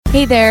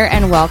Hey there,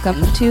 and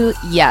welcome to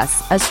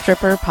Yes, a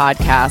Stripper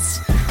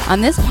podcast. On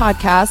this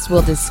podcast,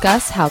 we'll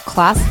discuss how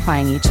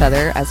classifying each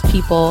other as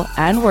people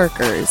and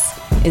workers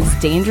is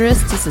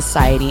dangerous to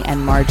society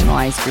and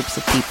marginalized groups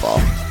of people.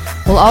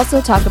 We'll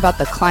also talk about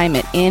the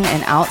climate in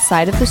and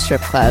outside of the strip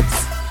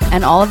clubs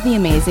and all of the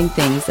amazing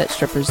things that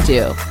strippers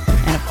do.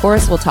 And of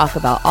course, we'll talk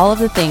about all of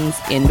the things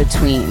in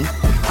between.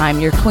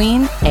 I'm your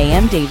queen,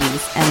 A.M.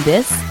 Davies, and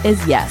this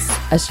is Yes,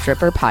 a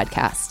Stripper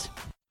podcast.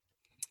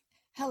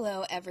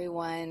 Hello,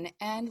 everyone,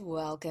 and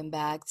welcome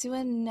back to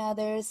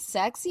another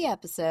sexy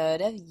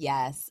episode of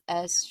Yes,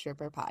 a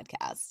Stripper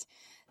podcast.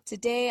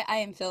 Today, I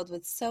am filled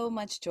with so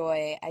much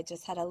joy. I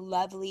just had a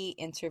lovely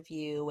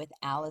interview with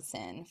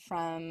Allison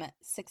from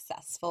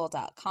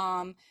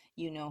Successful.com.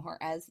 You know her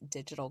as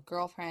Digital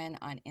Girlfriend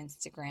on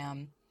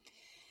Instagram.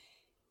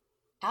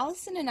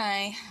 Allison and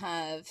I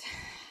have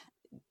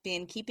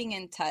been keeping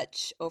in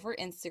touch over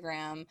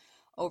Instagram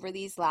over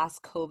these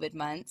last COVID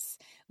months.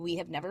 We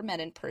have never met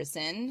in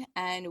person,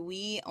 and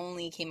we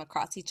only came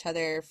across each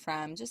other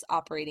from just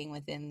operating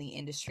within the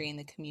industry and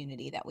the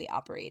community that we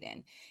operate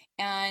in.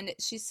 And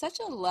she's such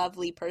a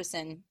lovely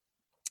person.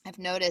 I've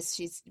noticed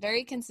she's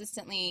very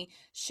consistently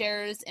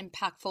shares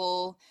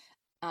impactful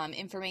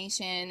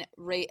information,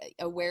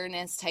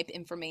 awareness type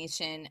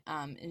information,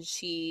 and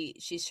she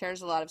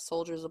shares a lot of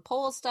Soldiers of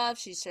Pole stuff.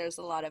 She shares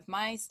a lot of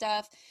my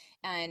stuff.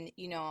 And,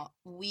 you know,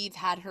 we've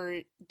had her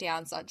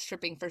dance on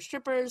Stripping for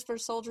Strippers for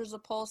Soldiers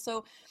of Pole.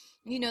 So,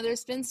 you know,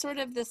 there's been sort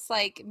of this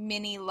like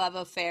mini love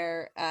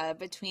affair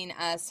between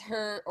us,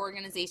 her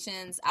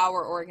organizations,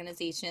 our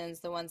organizations,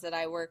 the ones that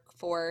I work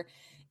for.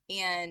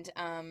 And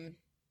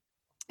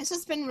it's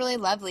just been really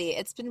lovely.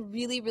 It's been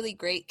really, really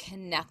great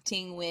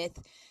connecting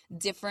with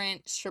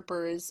different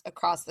strippers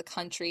across the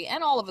country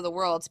and all over the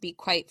world, to be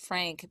quite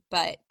frank.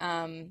 But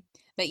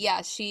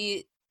yeah,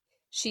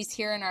 She's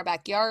here in our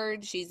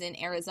backyard. She's in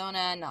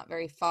Arizona, not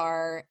very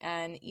far.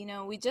 And, you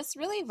know, we just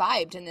really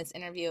vibed in this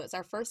interview. It's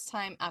our first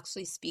time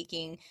actually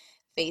speaking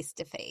face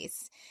to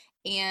face.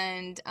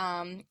 And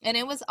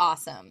it was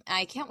awesome.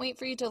 I can't wait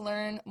for you to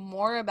learn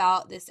more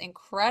about this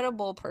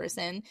incredible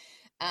person.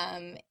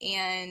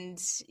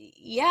 And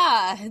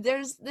yeah,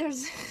 there's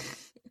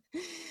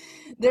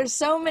there's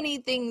so many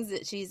things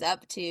that she's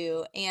up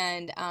to.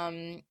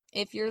 And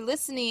if you're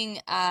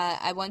listening,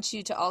 I want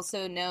you to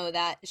also know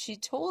that she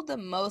told the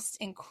most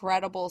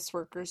incredible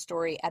Swerker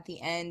story at the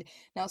end.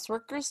 Now,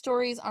 Swerker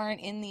stories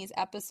aren't in these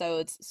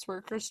episodes.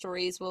 Swerker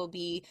stories will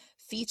be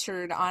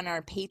featured on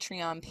our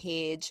Patreon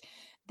page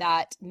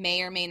that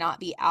may or may not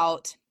be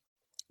out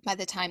by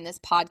the time this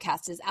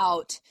podcast is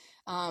out.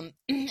 And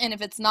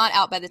if it's not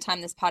out by the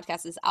time this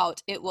podcast is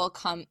out, it will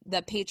come,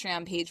 the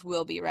Patreon page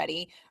will be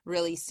ready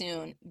really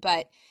soon.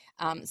 But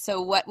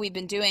so what we've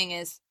been doing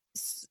is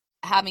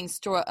having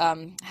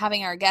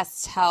our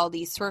guests tell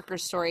these Swerker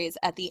stories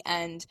at the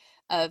end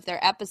of their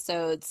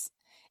episodes.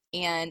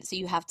 And so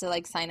you have to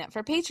like sign up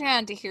for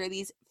Patreon to hear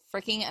these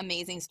freaking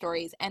amazing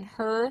stories. And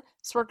her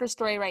Swerker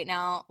story right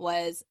now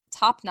was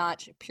top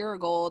notch, pure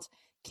gold.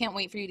 Can't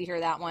wait for you to hear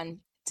that one.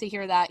 To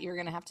hear that, you're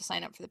going to have to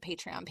sign up for the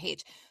Patreon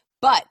page.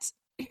 But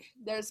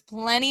there's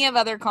plenty of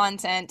other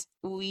content.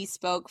 We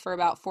spoke for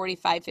about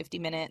 45, 50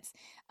 minutes,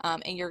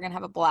 and you're going to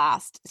have a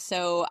blast.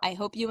 So I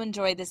hope you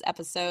enjoyed this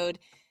episode.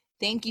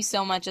 Thank you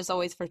so much, as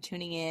always, for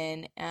tuning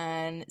in,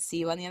 and see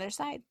you on the other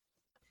side.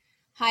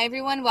 Hi,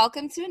 everyone.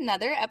 Welcome to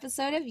another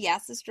episode of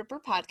Yes, a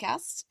Stripper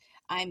podcast.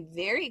 I'm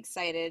very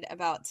excited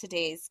about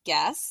today's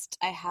guest.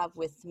 I have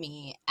with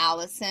me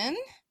Allison.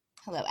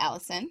 Hello,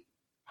 Allison.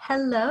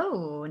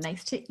 Hello.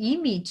 Nice to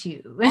meet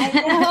you.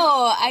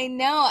 I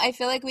know. I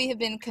feel like we have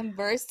been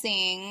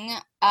conversing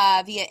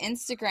via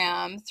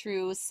Instagram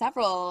through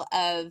several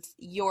of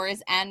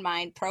yours and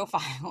mine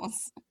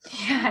profiles.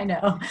 Yeah, I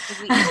know.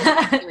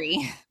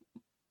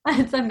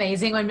 It's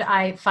amazing when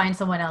I find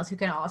someone else who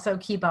can also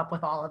keep up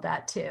with all of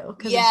that too.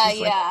 Yeah, it's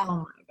just yeah. Like,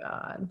 oh my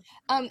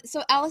God.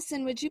 So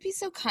Allison, would you be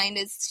so kind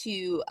as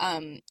to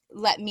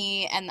let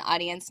me and the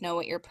audience know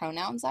what your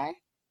pronouns are?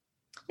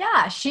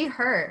 Yeah, she,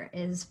 her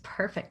is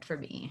perfect for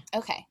me.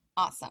 Okay,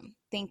 awesome.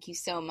 Thank you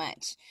so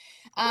much.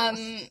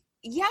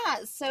 Yeah,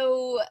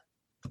 so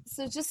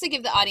just to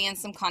give the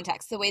audience some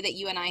context, the way that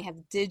you and I have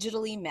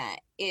digitally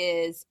met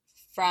is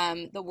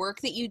from the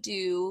work that you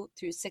do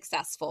through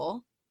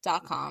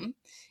Successful.com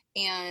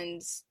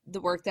and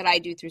the work that I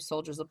do through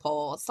Soldiers of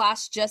Pole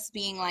 / just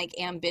being like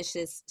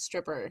ambitious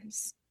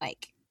strippers,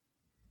 like.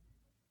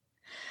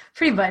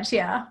 Pretty much,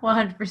 yeah,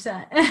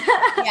 100%.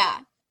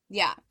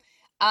 Yeah.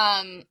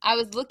 I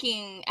was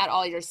looking at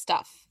all your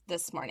stuff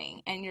this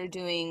morning, and you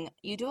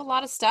do a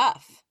lot of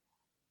stuff.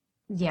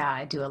 Yeah,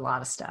 I do a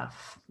lot of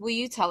stuff. Will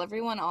you tell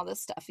everyone all the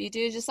stuff you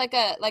do? Just like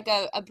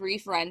a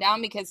brief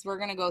rundown, because we're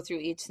going to go through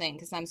each thing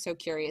because I'm so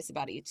curious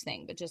about each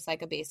thing, but just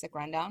like a basic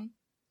rundown.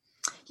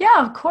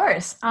 Yeah, of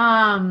course.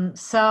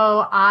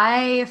 So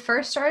I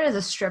first started as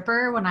a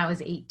stripper when I was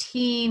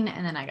 18,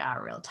 and then I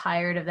got real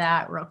tired of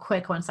that real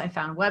quick once I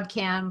found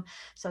webcam.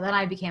 So then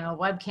I became a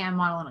webcam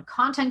model and a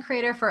content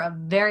creator for a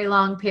very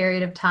long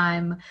period of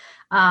time.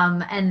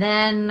 And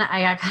then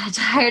I got kind of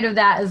tired of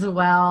that as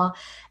well.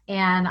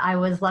 And I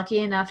was lucky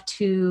enough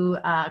to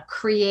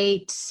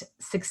create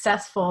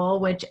Successful,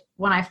 which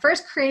when I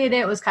first created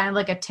it was kind of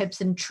like a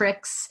tips and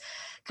tricks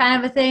kind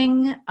of a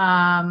thing.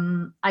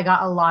 I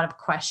got a lot of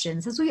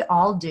questions, as we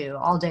all do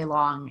all day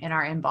long in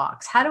our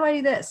inbox. How do I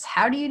do this?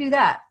 How do you do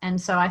that? And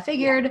so I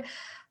figured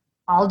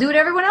I'll do what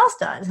everyone else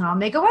does, and I'll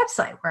make a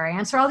website where I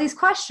answer all these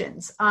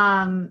questions.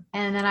 And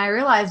then I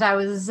realized I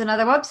was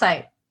another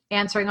website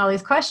answering all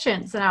these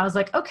questions. And I was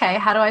like, okay,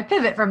 how do I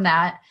pivot from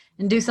that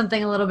and do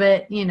something a little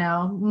bit,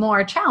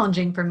 more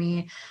challenging for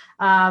me?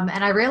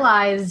 And I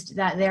realized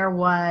that there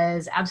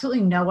was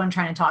absolutely no one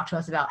trying to talk to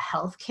us about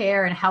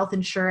healthcare and health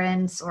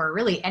insurance, or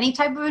really any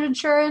type of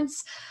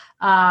insurance.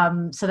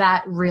 So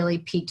that really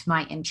piqued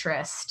my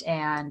interest,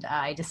 and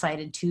I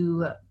decided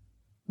to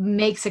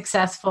make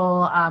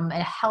Successful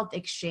a health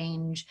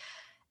exchange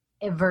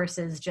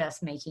versus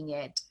just making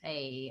it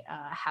a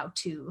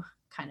how-to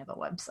kind of a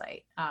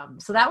website.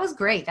 So that was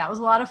great. That was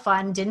a lot of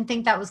fun. Didn't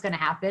think that was going to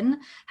happen.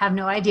 Have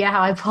no idea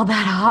how I pulled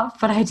that off,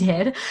 but I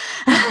did.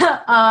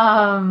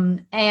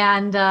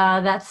 And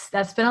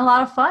that's been a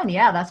lot of fun.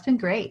 Yeah, that's been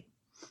great.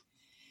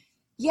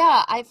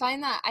 Yeah, I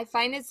find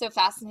it so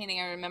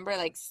fascinating. I remember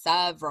like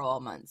several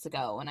months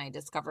ago when I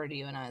discovered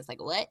you and I was like,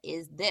 what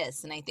is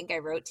this? And I think I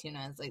wrote to you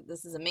and I was like,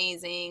 this is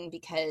amazing,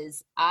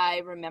 because I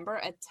remember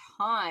a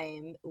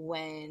time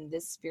when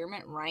this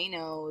Spearmint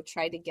Rhino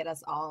tried to get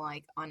us all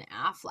like on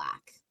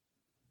Aflac.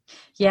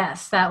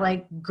 Yes, that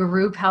like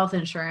group health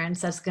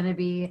insurance that's going to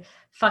be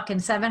fucking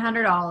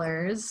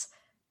 $700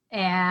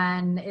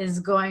 and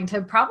is going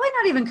to probably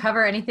not even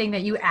cover anything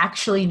that you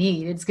actually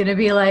need. It's going to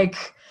be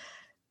like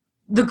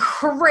the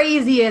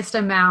craziest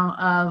amount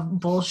of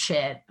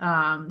bullshit.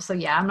 So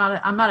yeah,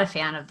 I'm not a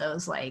fan of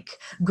those like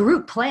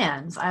group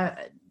plans.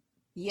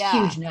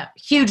 Yeah.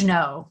 Huge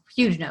no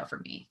for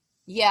me.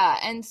 Yeah,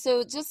 and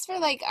so just for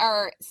like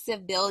our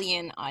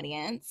civilian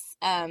audience,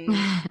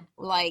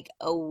 like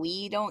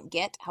we don't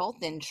get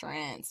health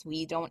insurance.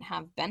 We don't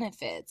have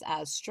benefits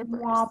as strippers.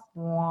 Womp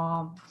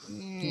womp.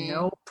 Mm,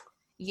 Nope.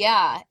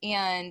 yeah,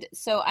 and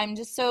so I'm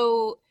just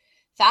so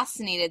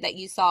fascinated that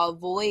you saw a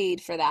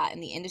void for that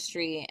in the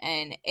industry,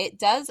 and it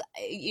does.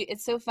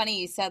 It's so funny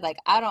you said like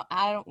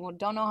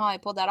don't know how I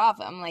pulled that off.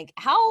 I'm like,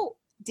 how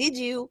did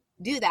you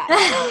do that?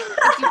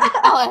 You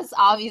can tell us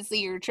obviously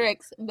your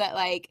tricks, but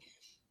like,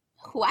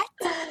 what?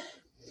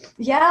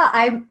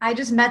 Yeah, I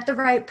just met the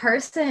right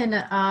person.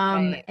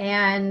 Right.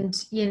 And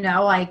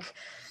like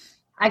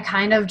I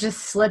kind of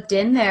just slipped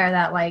in there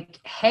that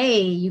like,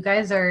 hey, you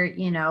guys are,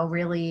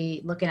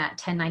 really looking at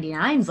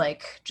 1099s,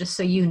 like just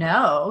so you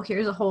know,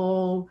 here's a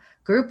whole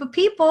group of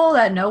people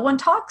that no one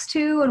talks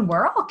to, and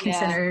we're all Yeah.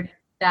 considered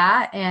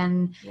that.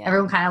 And Yeah.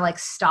 everyone kind of like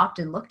stopped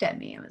and looked at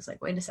me and was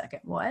like, wait a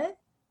second, what?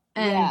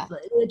 And Yeah.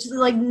 it's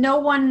like no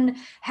one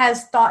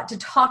has thought to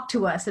talk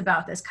to us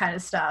about this kind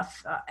of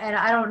stuff. And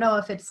I don't know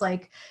if it's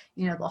like,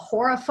 the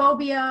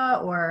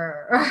horophobia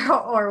or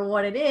or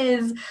what it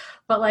is,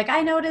 but like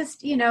I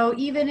noticed,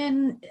 even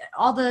in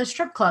all the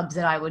strip clubs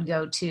that I would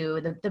go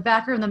to, the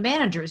back room, the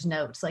manager's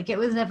notes, like it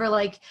was never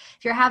like,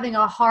 if you're having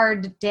a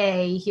hard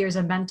day, here's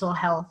a mental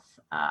health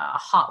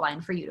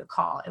hotline for you to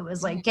call. It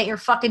was like, Mhm. get your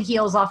fucking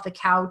heels off the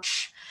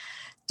couch,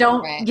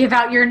 don't Right. give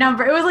out your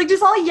number. It was like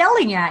just all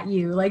yelling at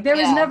you. Like there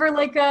was Yeah. never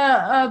like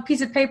a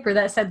piece of paper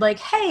that said like,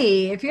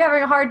 hey, if you're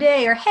having a hard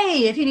day, or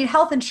hey, if you need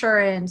health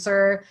insurance,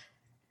 or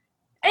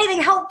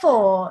anything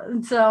helpful.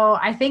 And so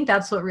I think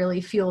that's what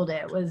really fueled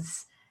it.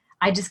 Was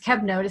I just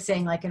kept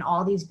noticing like in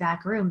all these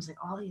back rooms,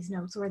 like all these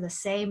notes were the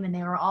same, and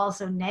they were all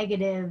so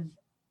negative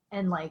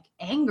and like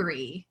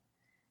angry.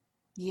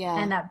 Yeah.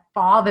 And that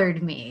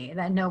bothered me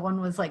that no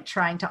one was like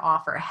trying to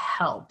offer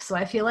help. So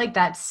I feel like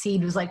that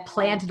seed was like Yeah.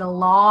 planted a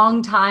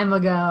long time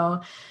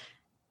ago.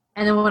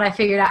 And then when I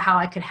figured out how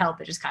I could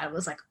help, it just kind of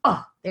was like,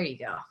 oh, there you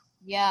go.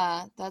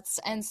 Yeah,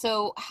 and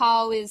so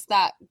how is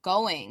that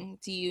going?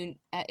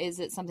 Is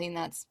it something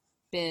that's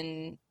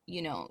been,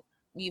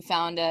 you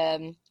found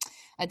a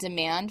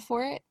demand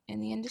for it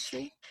in the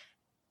industry?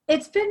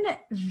 It's been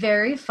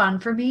very fun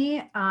for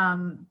me.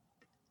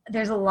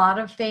 There's a lot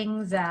of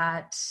things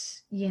that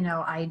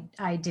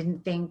I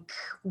didn't think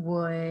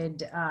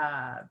would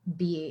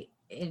be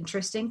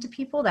interesting to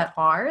people that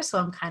are, so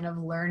I'm kind of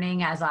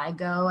learning as I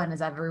go and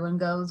as everyone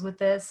goes with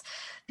this,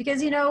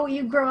 because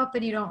you grow up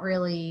and you don't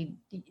really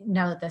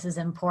know that this is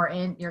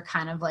important. You're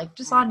kind of like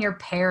just Right. on your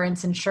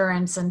parents'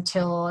 insurance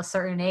until a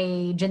certain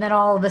age, and then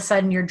all of a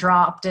sudden you're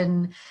dropped,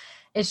 and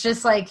it's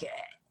just like,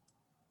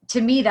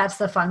 to me, that's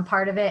the fun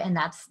part of it, and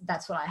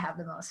that's what I have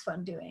the most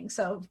fun doing.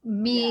 So Yeah.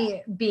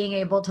 me being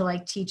able to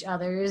like teach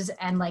others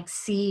and like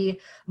see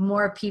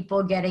more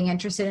people getting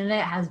interested in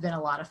it has been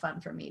a lot of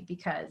fun for me,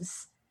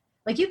 because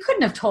like you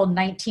couldn't have told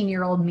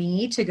 19-year-old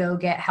me to go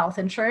get health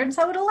insurance.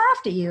 I would have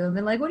laughed at you and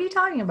been like, what are you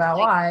talking about?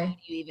 Like, how Why?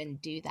 do you even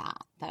do that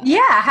though?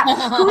 Yeah,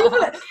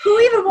 who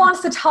even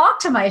wants to talk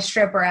to my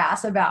stripper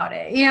ass about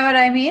it? You know what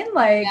I mean?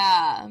 Like,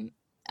 Yeah.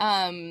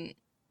 Um,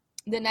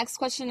 the next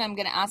question I'm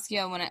going to ask you,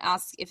 I want to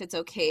ask if it's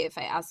okay if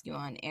I ask you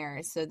on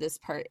air. So this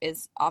part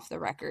is off the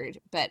record,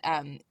 but do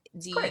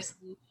of you course.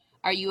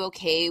 Are you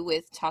okay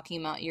with talking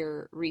about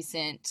your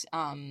recent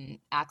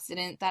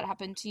accident that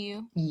happened to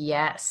you?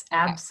 Yes, Okay.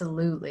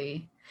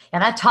 absolutely. Yeah,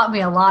 that taught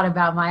me a lot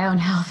about my own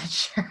health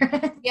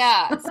insurance.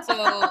 Yeah,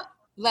 so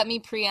let me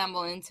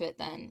preamble into it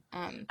then.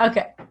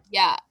 Okay.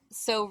 Yeah,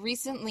 so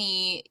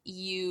recently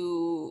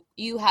you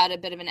had a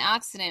bit of an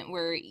accident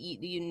where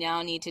you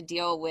now need to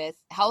deal with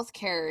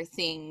healthcare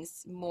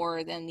things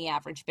more than the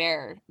average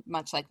bear,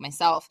 much like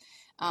myself.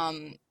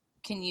 Um,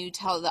 can you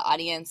tell the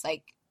audience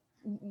like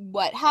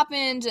what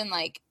happened and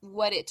like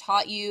what it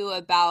taught you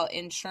about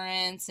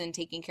insurance and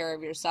taking care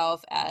of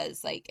yourself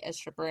as like a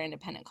stripper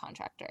independent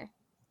contractor?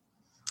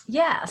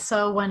 Yeah,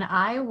 so when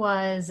I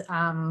was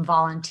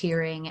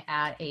volunteering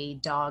at a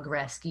dog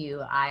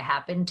rescue, I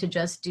happened to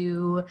just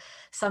do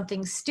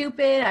something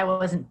stupid. I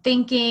wasn't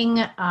thinking.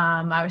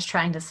 I was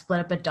trying to split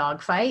up a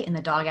dog fight, and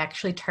the dog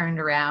actually turned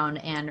around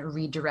and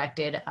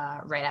redirected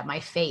right at my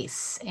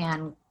face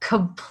and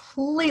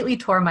completely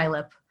tore my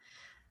lip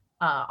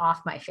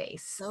off my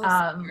face. So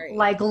scary.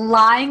 Like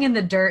lying in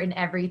the dirt and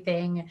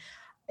everything.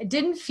 It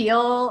didn't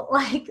feel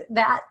like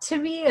that to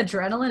me.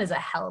 Adrenaline is a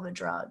hell of a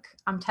drug.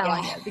 I'm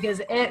telling Yeah. you,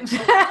 because it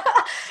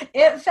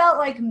it felt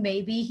like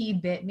maybe he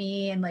bit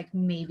me and like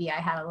maybe I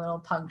had a little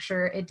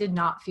puncture. It did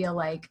not feel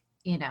like,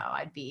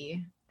 I'd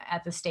be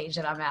at the stage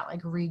that I'm at,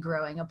 like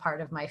regrowing a part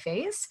of my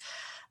face.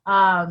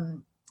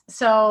 Um,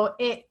 so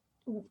it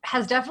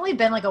has definitely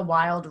been like a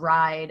wild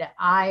ride.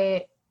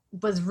 I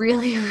was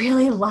really,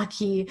 really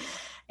lucky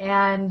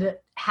and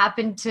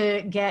happened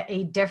to get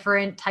a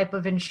different type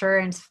of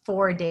insurance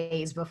 4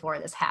 days before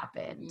this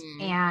happened.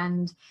 Mm,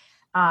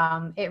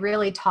 And it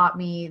really taught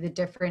me the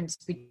difference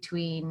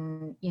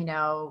between,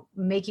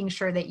 making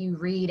sure that you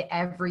read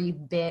every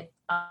bit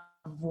of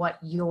what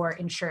your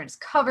insurance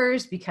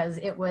covers, because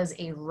it was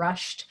a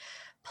rushed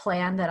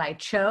plan that I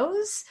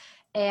chose.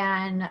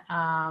 And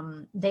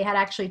they had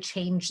actually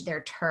changed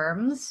their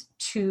terms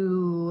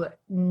to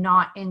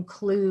not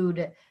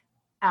include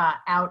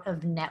out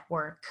of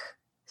network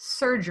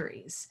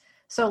surgeries.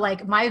 So,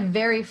 like, my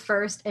very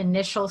first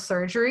initial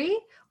surgery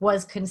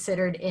was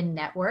considered in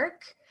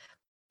network.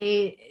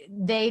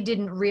 They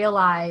didn't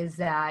realize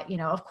that,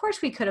 of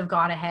course we could have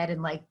gone ahead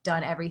and like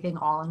done everything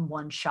all in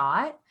one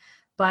shot,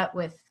 but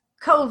with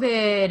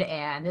COVID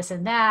and this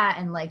and that,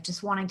 and like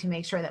just wanting to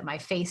make sure that my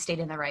face stayed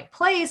in the right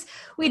place,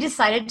 we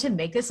decided to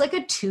make this like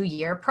a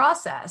 2-year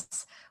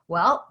process.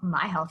 Well,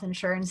 my health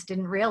insurance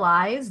didn't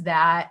realize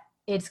that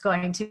it's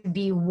going to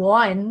be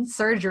one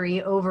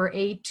surgery over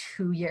a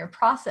 2-year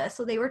process.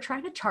 So they were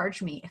trying to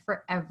charge me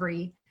for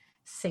every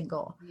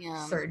single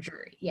yeah.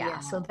 surgery. Yeah. Yeah.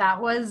 So that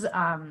was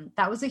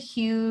a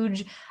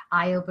huge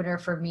eye opener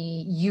for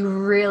me. You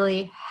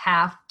really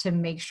have to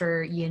make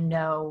sure you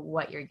know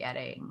what you're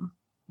getting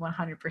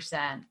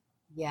 100%.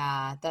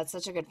 Yeah, that's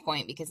such a good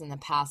point because in the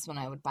past when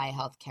I would buy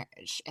health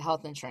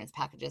insurance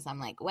packages, I'm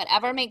like,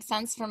 whatever makes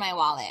sense for my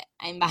wallet,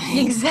 I'm buying.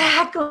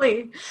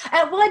 Exactly.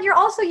 And well, and you're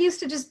also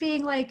used to just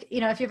being like,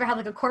 if you ever had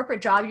like a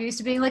corporate job, you're used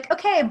to being like,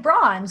 okay,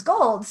 bronze,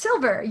 gold,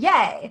 silver,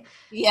 yay.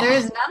 Yeah.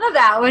 There's none of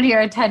that when you're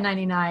a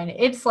 1099.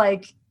 It's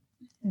like,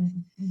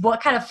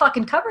 what kind of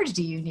fucking coverage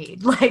do you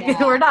need? Like,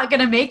 Yeah. we're not going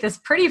to make this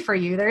pretty for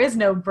you. There is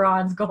no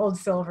bronze, gold,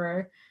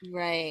 silver.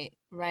 Right,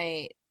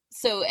 right.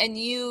 So, and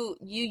you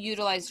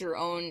utilize your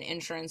own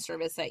insurance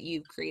service that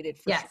you've created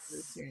for strippers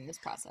Yes. during this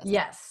process.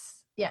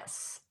 Yes.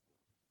 Yes.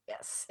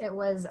 Yes. It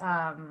was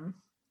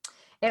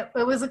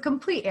a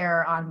complete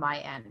error on my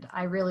end.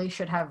 I really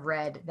should have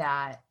read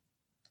that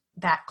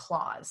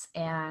clause.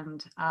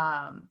 And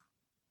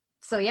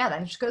so yeah,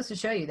 that just goes to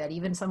show you that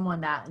even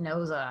someone that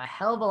knows a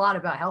hell of a lot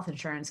about health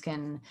insurance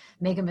can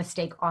make a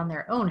mistake on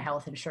their own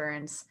health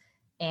insurance.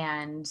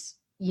 And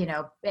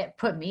it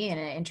put me in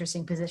an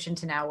interesting position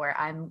to now where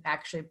I'm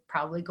actually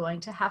probably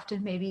going to have to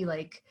maybe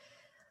like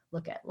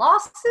look at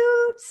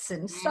lawsuits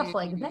and stuff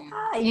like Mm,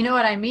 that. You know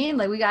what I mean?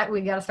 Like we got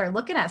to start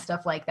looking at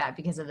stuff like that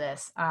because of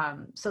this.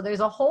 So there's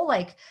a whole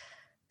like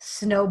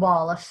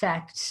snowball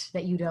effect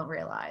that you don't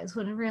realize,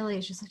 when it really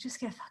is just like, just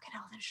get fucking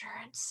health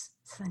insurance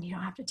so then you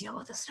don't have to deal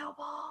with the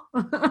snowball.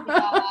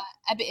 yeah,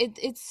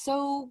 it's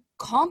so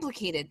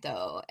complicated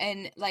though,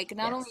 and like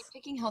not only Yes.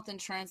 picking health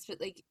insurance, but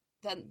like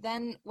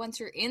then once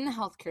you're in the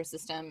healthcare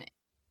system,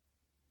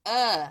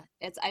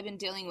 it's I've been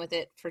dealing with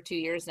it for 2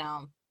 years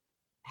now,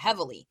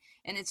 heavily,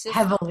 and it's just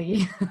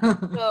Heavily.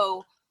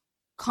 so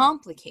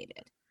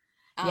complicated.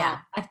 Um, Yeah,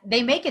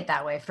 they make it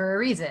that way for a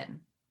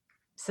reason,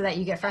 so that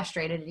you get yeah,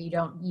 frustrated and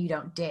you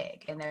don't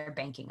dig, and they're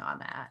banking on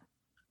that.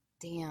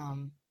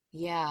 damn,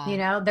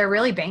 yeah. They're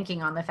really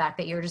banking on the fact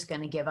that you're just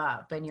going to give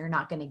up and you're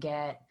not going to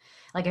get,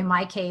 like in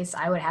my case,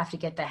 I would have to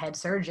get the head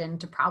surgeon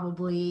to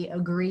probably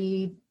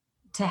agree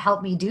to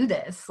help me do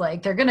this.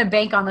 Like they're going to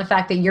bank on the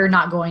fact that you're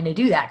not going to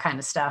do that kind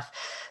of stuff.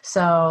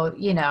 So,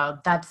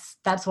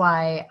 that's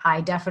why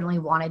I definitely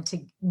wanted to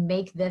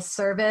make this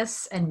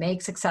service and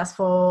make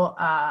successful,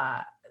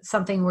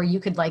 something where you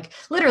could like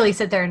literally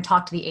sit there and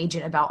talk to the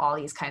agent about all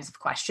these kinds of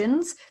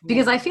questions,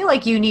 because Mm, I feel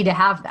like you need to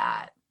have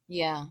that.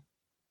 yeah.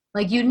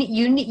 Like you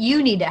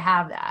need to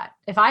have that.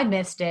 If I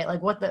missed it,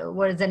 like what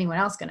is anyone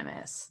else going to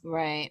miss?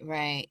 Right,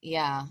 right.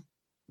 Yeah.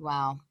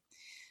 Wow.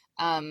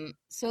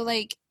 So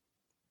like,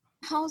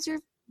 how's your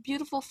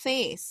beautiful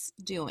face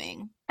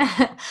doing?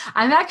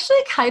 I'm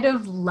actually kind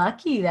of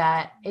lucky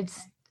that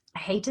I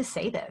hate to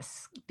say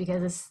this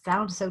because it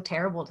sounds so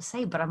terrible to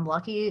say, but I'm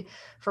lucky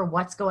for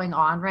what's going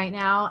on right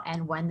now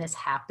and when this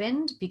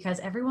happened because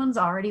everyone's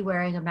already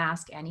wearing a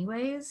mask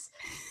anyways.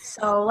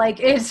 So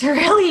like it's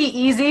really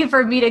easy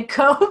for me to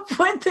cope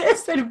with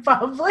this in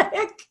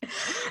public.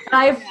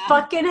 Yeah.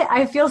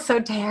 I feel so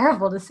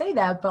terrible to say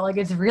that, but like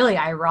it's really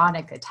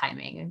ironic the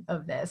timing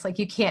of this. Like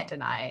you can't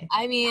deny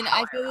I mean,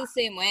 how I feel the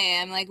same way.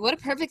 I'm like, what a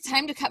perfect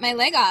time to cut my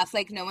leg off.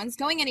 Like, no one's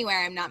going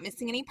anywhere. I'm not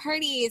missing any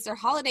parties or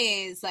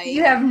holidays.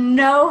 you Like, have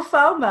no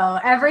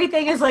FOMO.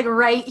 Everything is like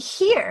right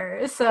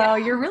here. So yeah,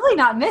 you're really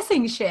not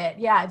missing shit.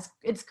 Yeah,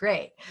 it's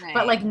great. But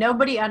right. like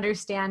nobody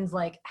understands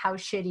like how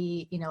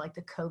shitty, like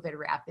the COVID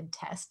rapid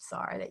tests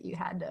are that you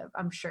had to,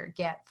 I'm sure,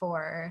 get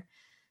for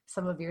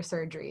some of your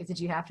surgeries. Did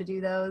you have to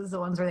do those? The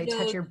ones where they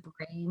touch So, your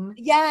brain?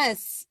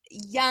 yes,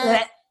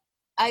 yes. Blech.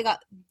 I got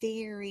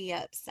very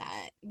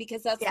upset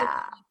because that's the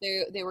Yeah.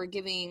 one they were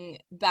giving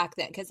back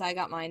then because I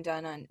got mine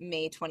done on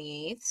May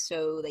 28th.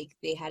 So like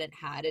they hadn't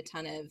had a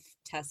ton of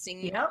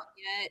testing Yep.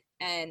 yet.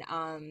 And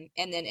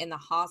then in the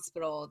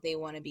hospital they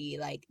want to be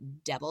like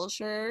devil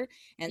sure.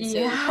 And so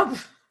Yep.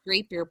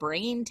 scrape your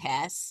brain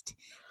test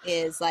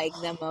is like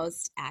the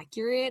most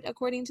accurate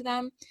according to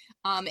them.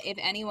 If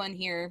anyone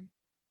here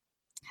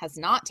has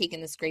not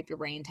taken the scrape your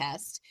brain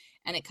test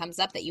and it comes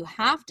up that you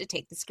have to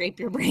take the scrape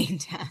your brain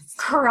test,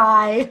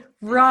 Cry.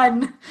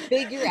 Run.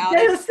 figure out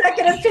Get if a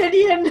second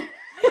opinion.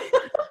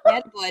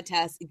 get a blood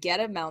test, get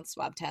a mouth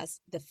swab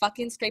test. The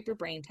fucking scrape your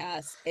brain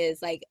test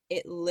is like,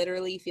 it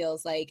literally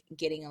feels like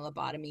getting a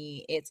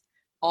lobotomy. It's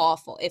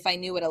awful. If I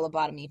knew what a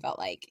lobotomy felt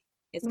like,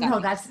 it's got to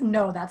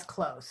be That's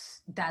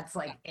close. That's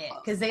like it.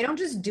 close. Because they don't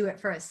just do it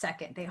for a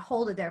second. They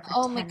hold it there for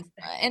Oh my, 10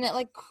 seconds. and it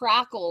like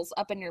crackles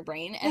up in your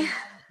brain. And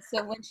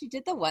so when she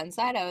did the one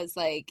side, I was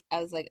like,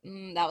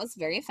 that was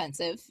very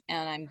offensive,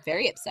 and I'm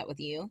very upset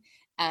with you.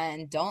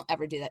 And don't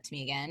ever do that to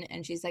me again.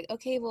 And she's like,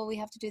 okay, well, we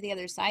have to do the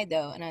other side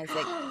though. And I was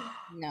like,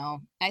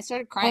 no. I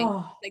started crying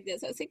Oh, like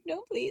this. I was like,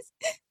 no, please,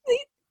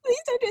 please, please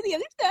don't do the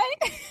other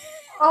side.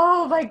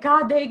 oh my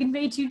God. They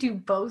made you do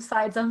both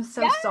sides. I'm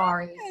so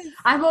sorry. Yes.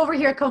 I'm over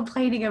here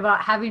complaining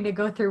about having to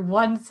go through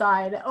one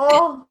side.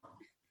 Oh,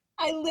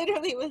 I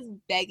literally was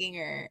begging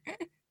her.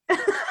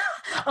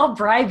 I'll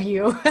bribe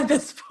you at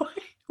this point.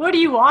 What do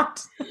you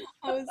want?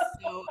 I was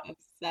so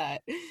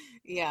upset.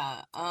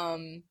 Yeah.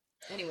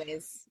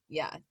 Anyways,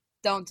 yeah.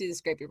 Don't do the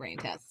scrape your brain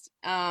test.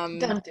 Don't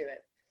do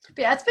it.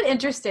 But yeah, it's been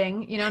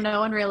interesting. No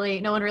one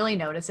really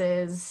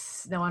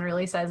notices. No one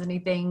really says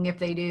anything. If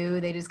they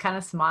do, they just kind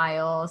of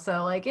smile.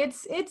 So like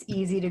it's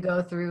easy to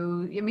go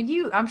through. I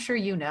mean, I'm sure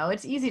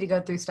it's easy to go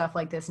through stuff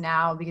like this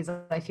now because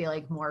I feel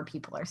like more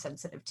people are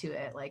sensitive to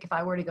it. Like if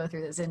I were to go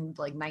through this in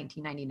like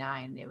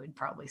 1999, it would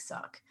probably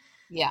suck.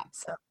 Yeah.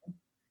 So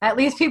at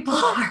least people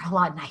are a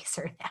lot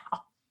nicer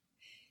now.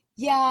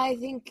 Yeah, I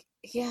think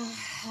yeah,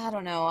 I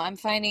don't know. I'm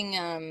finding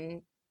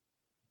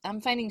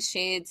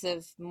shades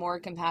of more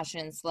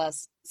compassion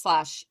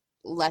slash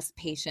less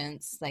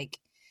patience. Like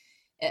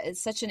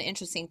it's such an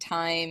interesting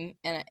time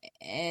and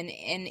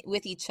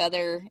with each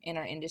other in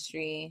our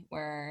industry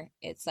where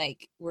it's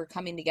like we're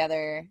coming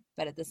together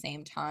but at the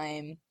same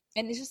time,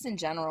 and it's just in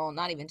general,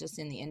 not even just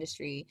in the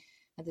industry,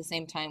 at the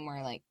same time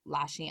we're like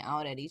lashing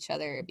out at each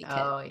other because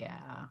Oh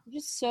yeah. we're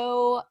just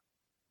so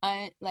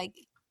like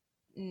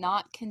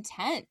not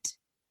content.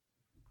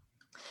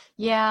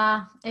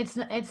 Yeah,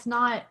 it's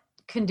not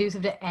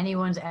conducive to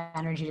anyone's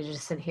energy to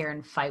just sit here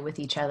and fight with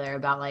each other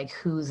about like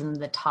who's in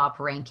the top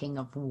ranking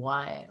of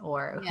what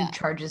or who Yeah.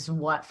 charges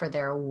what for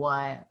their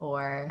what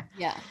or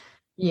Yeah.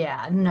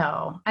 yeah,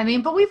 no. I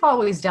mean, but we've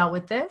always dealt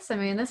with this. I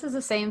mean, this is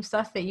the same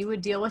stuff that you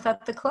would deal with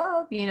at the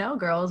club,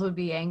 girls would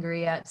be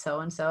angry at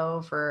so and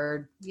so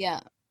for Yeah.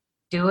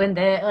 doing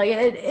that. Like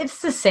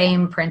it's the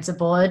same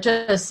principle. It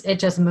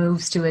just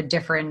moves to a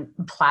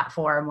different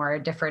platform or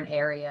a different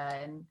area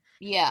and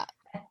Yeah.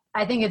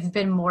 I think it's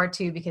been more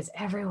too because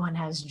everyone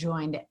has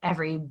joined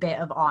every bit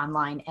of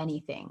online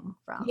anything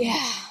from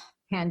Yeah.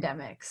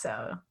 pandemic.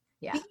 So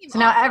yeah. Speaking So of,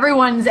 now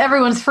everyone's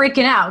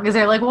freaking out because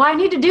they're like, well, I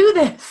need to do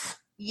this.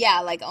 yeah,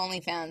 like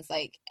OnlyFans,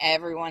 like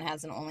everyone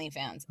has an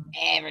OnlyFans.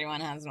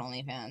 Everyone has an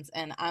OnlyFans.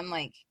 And I'm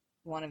like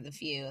one of the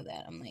few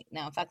that I'm like,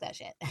 no, fuck that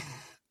shit.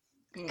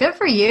 Good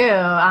for you.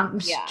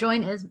 Yeah.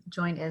 Join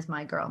is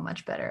my girl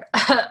much better.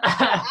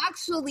 Well,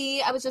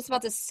 actually, I was just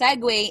about to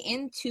segue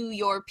into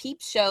your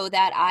peep show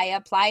that I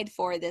applied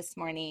for this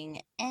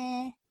morning.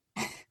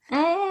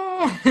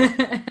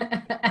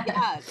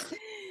 Yes.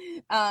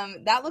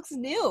 That looks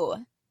new.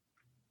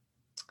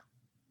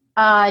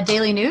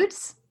 Daily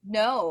Nudes?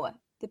 No,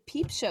 the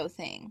peep show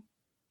thing.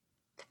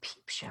 The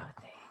peep show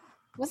thing.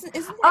 Isn't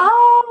it?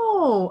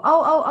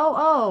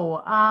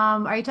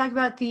 Are you talking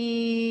about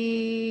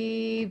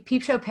the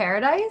Peep Show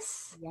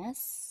Paradise?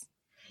 Yes.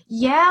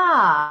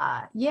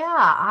 Yeah.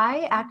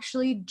 I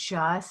actually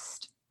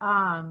just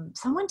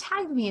someone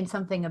tagged me in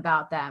something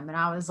about them and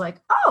I was like,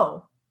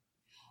 oh,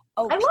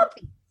 Oh, I love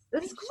these.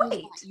 This is Peep Show's not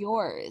great.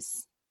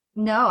 yours.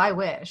 No, I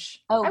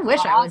wish. Oh, I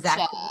wish I was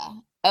gotcha.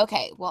 actually.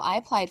 Okay, well, I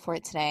applied for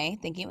it today,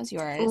 thinking it was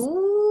yours.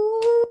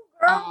 Ooh,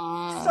 girl,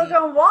 still Um,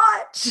 gonna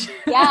watch.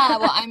 yeah,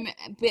 well,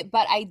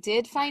 but I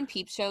did find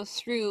Peep Show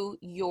through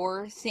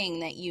your thing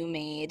that you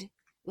made,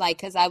 like,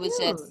 because Cute.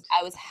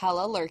 I was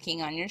hella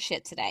lurking on your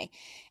shit today.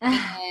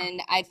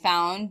 And I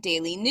found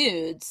Daily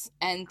Nudes,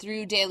 and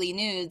through Daily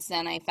Nudes,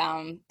 then I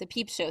found the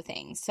Peep Show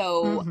thing.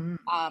 So, hmm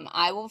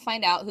I will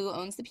find out who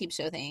owns the Peep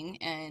Show thing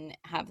and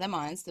have them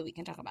on so we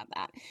can talk about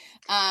that.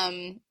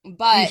 You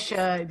But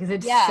should, because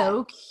it's yeah,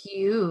 so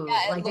cute.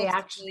 yeah, it Like they looks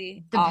actually,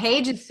 really the awesome.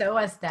 page is so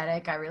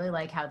aesthetic. I really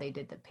like how they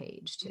did the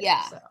page too.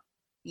 Yeah. So.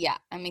 Yeah,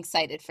 I'm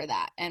excited for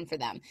that and for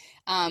them.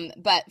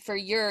 But for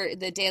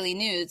the Daily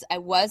Nudes, I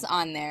was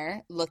on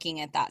there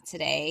looking at that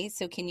today.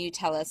 So can you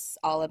tell us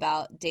all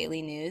about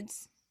Daily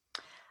Nudes?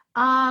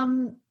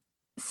 Um,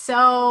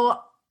 so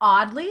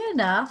oddly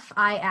enough,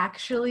 I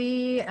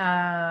actually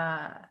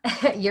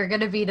you're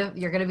gonna be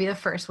the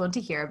first one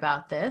to hear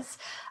about this.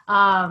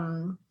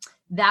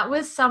 That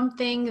was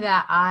something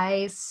that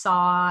I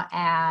saw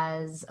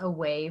as a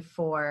way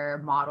for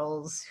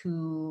models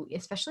who,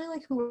 especially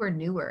like who were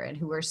newer and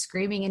who were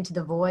screaming into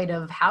the void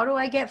of how do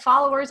I get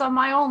followers on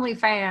my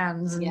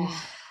OnlyFans? And Yeah.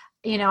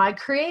 I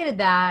created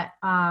that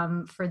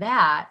for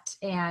that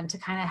and to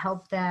kind of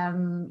help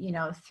them,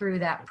 through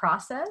that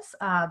process.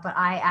 But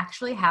I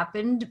actually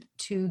happened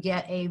to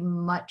get a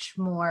much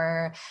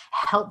more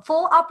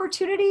helpful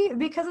opportunity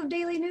because of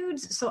Daily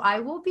Nudes. So I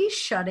will be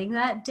shutting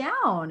that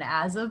down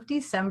as of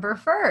December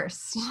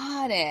 1st.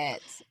 Got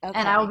it.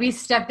 And I will Okay. be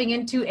stepping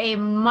into a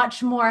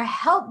much more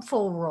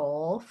helpful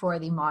role for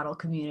the model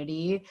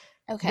community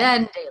Okay.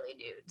 than Daily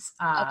Nudes.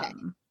 Okay.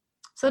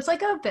 So it's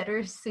like a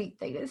bittersweet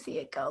thing to see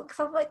it go because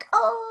I'm like,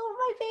 oh,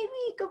 my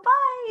baby,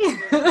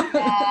 goodbye.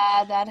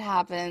 Yeah, that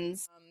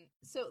happens.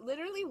 So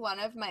literally one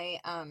of my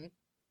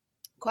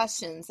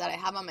questions that I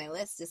have on my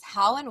list is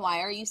how and why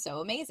are you so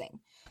amazing?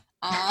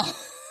 Uh,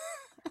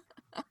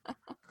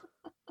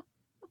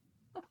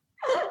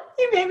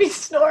 You made me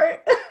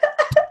snort.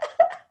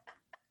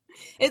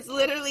 it's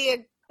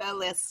literally a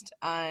list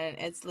on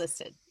it's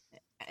listed.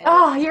 And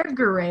Oh, you're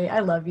great. I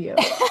love you.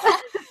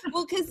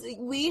 well, because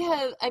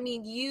I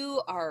mean,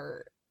 you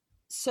are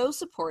so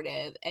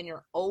supportive and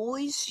you're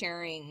always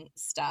sharing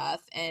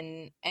stuff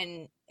and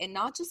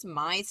not just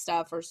my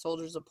stuff or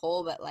Soldiers of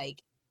Pole, but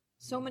like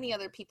so many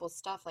other people's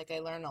stuff. Like I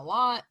learn a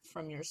lot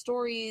from your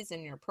stories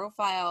and your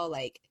profile.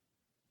 Like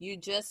you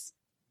just,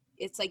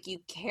 it's like you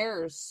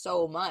care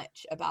so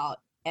much about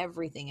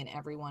everything and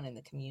everyone in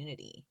the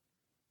community.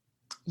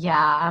 Yeah,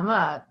 I'm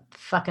a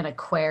fucking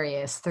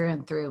Aquarius through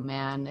and through,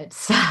 man. It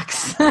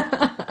sucks.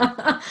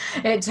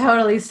 It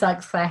totally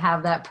sucks. I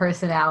have that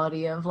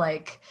personality of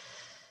like,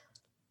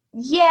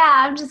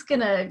 yeah, I'm just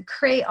gonna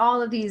create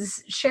all of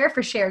these share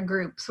for share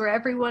groups where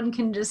everyone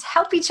can just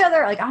help each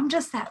other. Like, I'm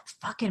just that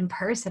fucking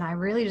person. I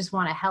really just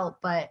want to help.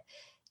 But,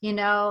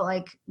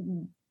 like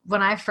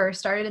when I first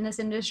started in this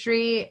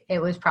industry, it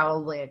was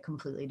probably a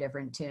completely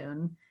different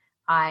tune.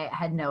 I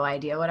had no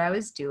idea what I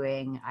was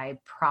doing. I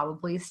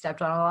probably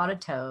stepped on a lot of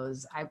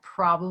toes. I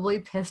probably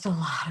pissed a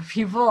lot of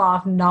people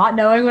off not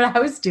knowing what I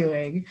was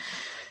doing.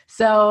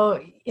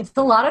 So it's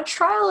a lot of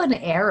trial and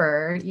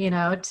error,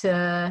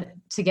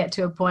 to get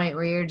to a point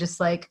where you're just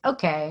like,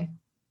 okay,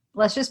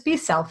 let's just be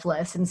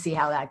selfless and see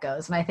how that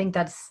goes. And I think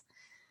that's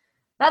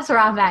where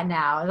I'm at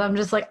now. Is I'm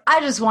just like, I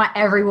just want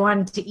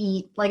everyone to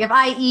eat. Like if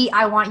I eat,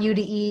 I want you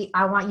to eat.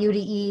 I want you to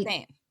eat.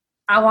 Same.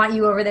 I want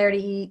you over there to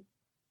eat.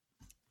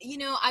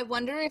 I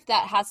wonder if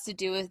that has to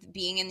do with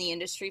being in the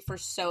industry for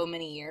so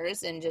many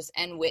years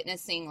and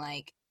witnessing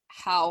like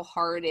how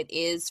hard it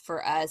is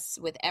for us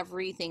with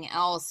everything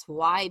else.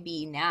 Why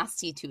be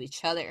nasty to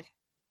each other?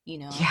 You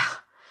know? Yeah.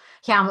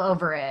 Yeah, I'm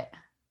over it.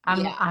 I'm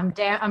Yeah. I'm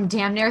damn I'm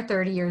damn near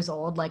 30 years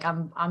old. Like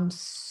I'm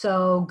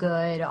so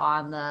good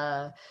on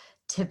the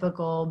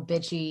typical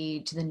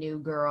bitchy to the new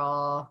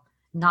girl,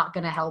 not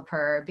gonna help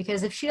her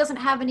because if she doesn't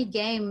have any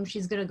game,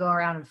 she's gonna go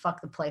around and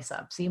fuck the place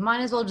up. So you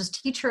might as well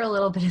just teach her a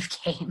little bit of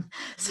game.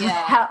 So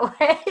Yeah. that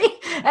way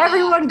Yeah.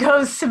 everyone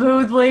goes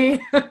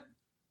smoothly.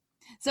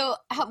 So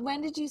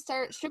when did you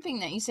start stripping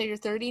then? You say you're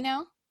 30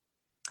 now?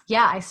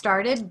 Yeah, I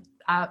started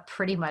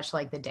pretty much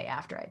like the day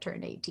after I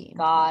turned 18. Like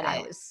Got I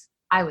it. was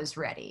I was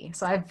ready.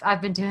 So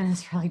I've been doing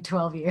this for like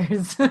 12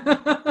 years.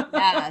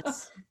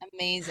 That's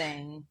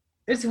amazing.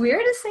 It's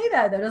weird to say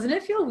that though. Doesn't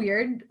it feel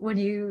weird when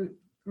you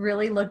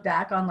really look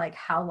back on like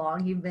how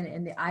long you've been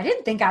in the I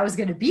didn't think I was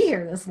going to be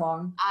here this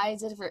long. I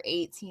did it for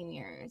 18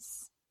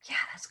 years. Yeah,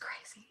 that's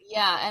crazy.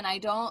 Yeah, and I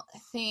don't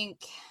think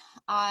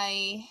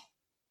I,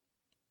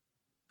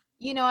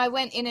 I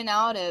went in and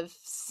out of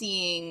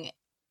seeing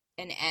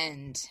an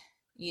end,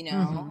 you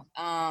Mhm.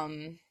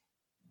 know.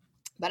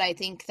 But I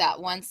think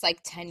that once like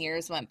 10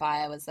 years went by,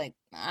 I was like,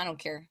 I don't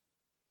care.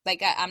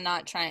 Like I'm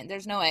not trying,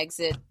 there's no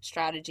exit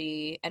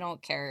strategy. I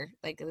don't care.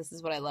 Like this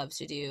is what I love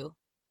to do,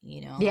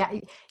 you know. Yeah,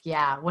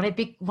 yeah, when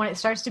it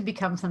starts to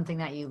become something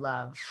that you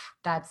love,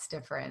 that's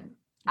different.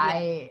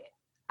 Yeah.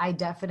 I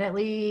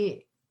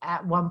definitely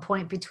at one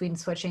point between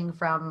switching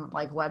from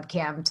like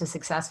webcam to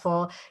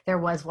successful, there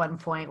was one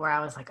point where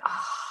I was like,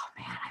 oh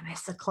man, I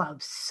miss the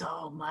club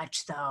so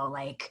much though.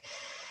 Like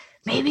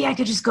maybe I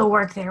could just go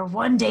work there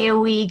one day a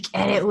week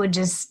and it would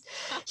just,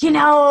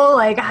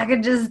 like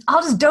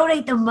I'll just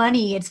donate the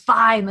money. It's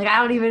fine. Like I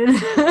don't even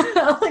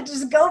like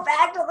just go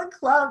back to the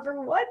club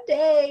for one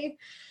day.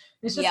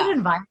 It's just an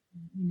environment,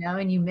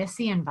 and you miss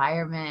the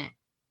environment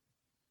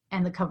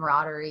and the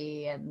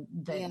camaraderie and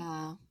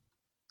the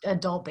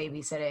adult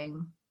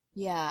babysitting.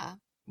 Yeah.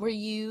 Were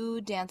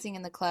you dancing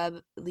in the club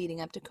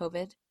leading up to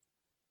COVID?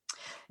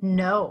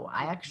 No,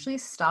 I actually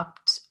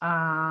stopped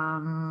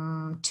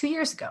 2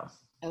 years ago.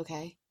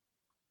 Okay.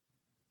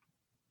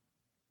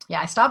 Yeah,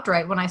 I stopped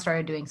right when I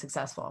started doing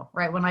successful.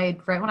 Right when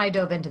I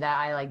dove into that,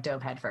 I like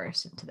dove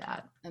headfirst into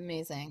that.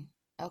 Amazing.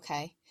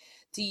 Okay.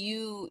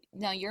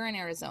 Now you're in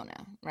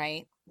Arizona,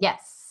 right?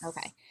 Yes.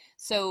 Okay.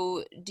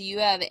 So do you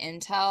have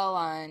intel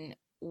on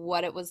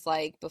what it was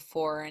like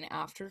before and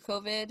after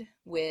COVID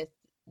with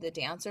the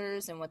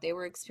dancers and what they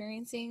were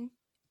experiencing?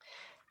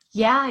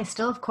 Yeah, I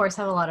still, of course,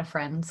 have a lot of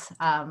friends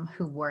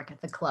who work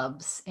at the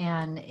clubs,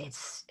 and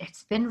it's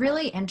been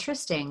really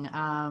interesting.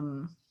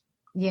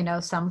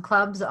 Some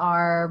clubs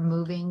are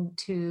moving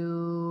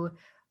to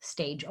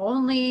stage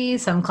only.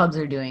 Some clubs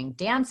are doing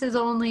dances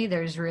only.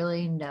 There's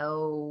really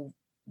no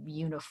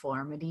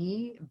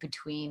uniformity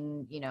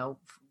between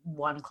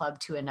one club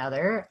to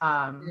another.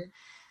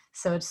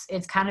 So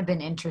it's kind of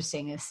been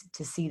interesting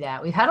to see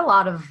that. We've had a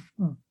lot of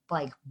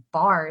like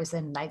bars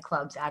and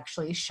nightclubs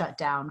actually shut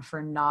down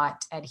for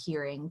not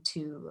adhering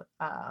to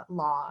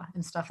law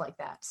and stuff like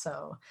that.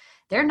 So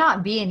they're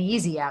not being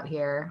easy out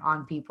here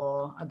on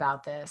people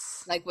about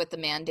this. Like with the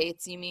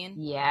mandates, you mean?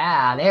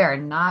 Yeah, they are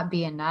not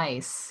being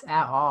nice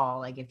at all.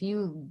 Like if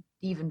you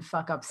even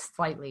fuck up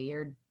slightly,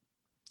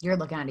 you're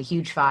looking at a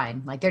huge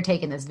fine. Like they're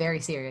taking this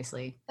very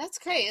seriously. That's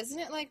great. Isn't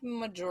it like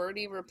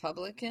majority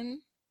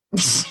Republican?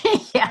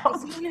 Yeah.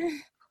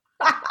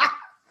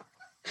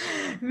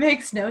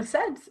 Makes no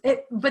sense.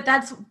 But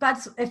that's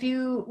if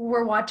you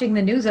were watching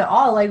the news at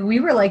all, like we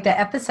were like the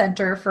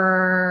epicenter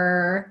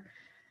for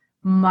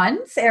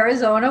months.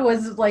 Arizona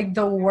was like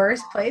the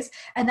worst place.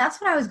 And that's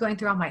when I was going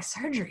through all my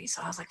surgery.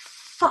 So I was like,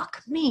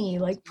 fuck me.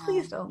 Like,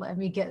 please don't let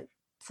me get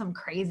some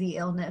crazy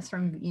illness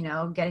from,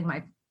 getting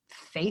my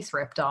face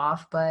ripped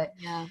off. But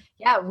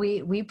yeah,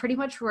 we pretty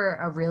much were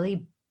a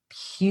really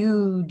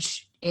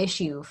huge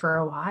issue for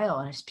a while.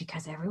 And it's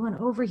because everyone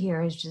over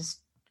here is just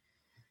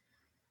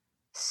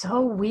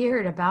so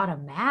weird about a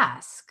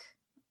mask,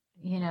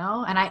 and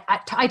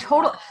I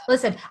totally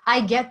listen.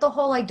 I get the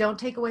whole like don't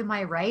take away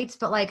my rights,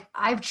 but like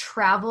I've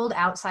traveled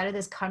outside of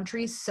this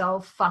country so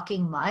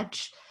fucking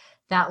much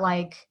that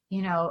like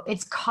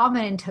it's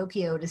common in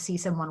Tokyo to see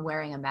someone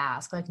wearing a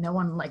mask. Like no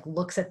one like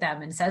looks at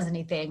them and says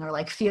anything or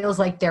like feels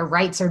like their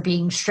rights are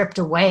being stripped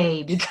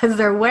away because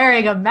they're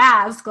wearing a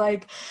mask.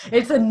 Like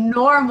it's a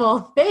normal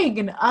thing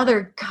in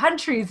other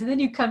countries, and then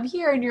you come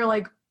here and you're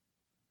like,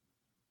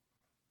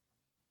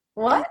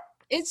 what?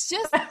 It's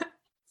just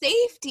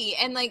safety.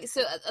 And like,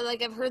 so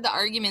like I've heard the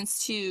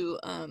arguments too,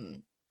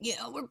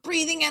 we're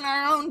breathing in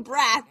our own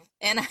breath.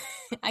 And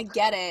I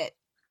get it.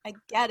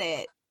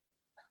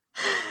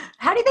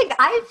 How do you think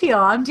I feel?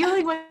 I'm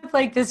dealing with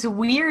like this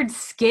weird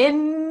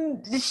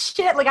skin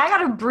shit. Like I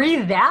gotta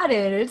breathe that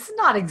in. It's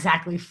not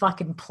exactly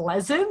fucking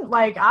pleasant.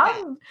 Like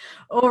I'm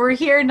over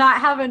here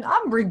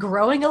I'm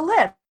regrowing a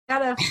lip.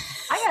 I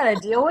gotta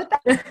deal with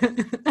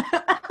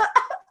that.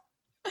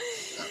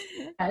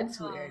 That's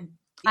weird.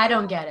 I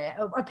don't get it.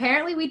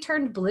 Apparently we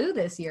turned blue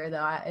this year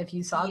though. If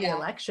you saw the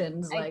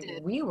elections, like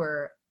we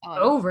were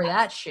over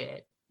that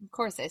shit. Of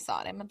course I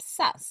saw it. I'm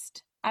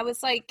obsessed. I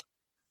was like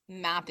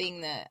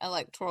mapping the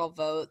electoral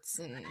votes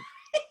and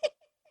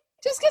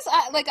just because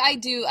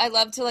I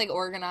love to like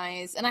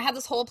organize, and I had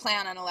this whole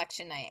plan on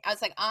election night. I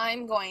was like,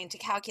 I'm going to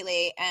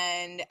calculate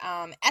and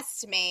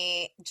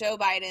estimate Joe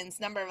Biden's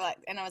number of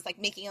and I was like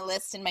making a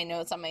list in my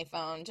notes on my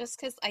phone just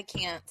because I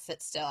can't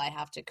sit still. I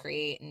have to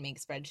create and make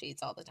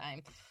spreadsheets all the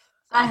time.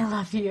 I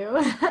love you.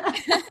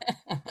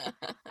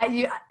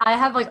 I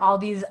have like all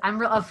these.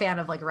 I'm a fan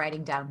of like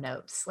writing down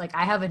notes. Like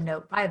I have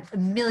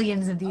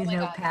millions of these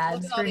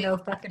notepads for no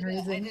fucking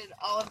reason. I did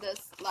all of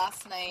this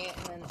last night,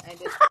 and then I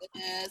did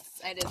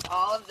this. I did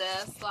all of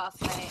this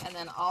last night, and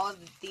then all of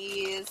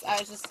these. I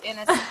was just in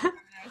a.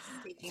 I was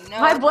just taking notes.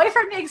 My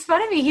boyfriend makes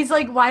fun of me. He's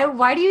like,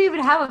 "Why do you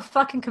even have a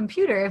fucking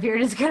computer if you're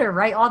just gonna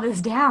write all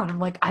this down?" I'm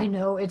like, I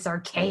know it's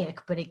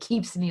archaic, but it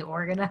keeps me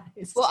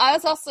organized. Well, I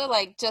was also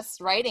like just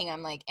writing.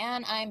 I'm like,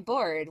 and I'm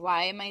bored.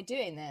 Why am I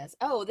doing this?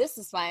 Oh, this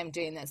is why I'm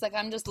doing this. Like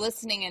I'm just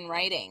listening and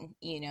writing,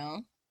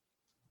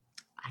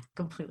 I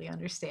completely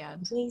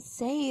understand. They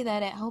say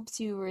that it helps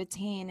you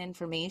retain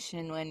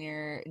information when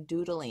you're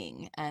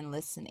doodling and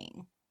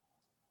listening.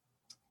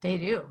 They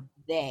do.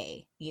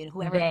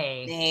 Whoever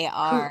they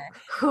are.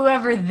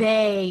 Whoever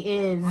they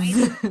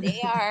is. They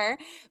are,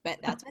 but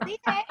that's what they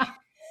say.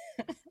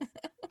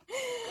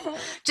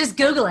 Just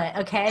Google it,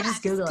 okay?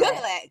 Just Google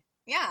it.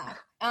 Yeah.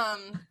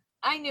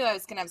 I knew I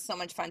was going to have so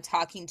much fun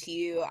talking to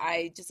you.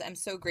 I'm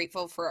so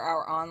grateful for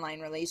our online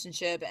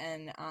relationship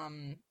and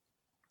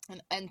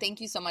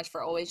thank you so much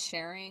for always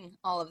sharing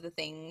all of the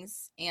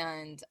things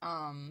and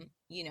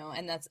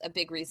that's a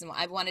big reason why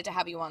I've wanted to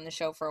have you on the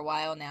show for a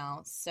while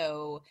now.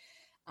 So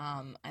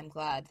I'm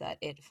glad that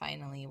it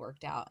finally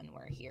worked out and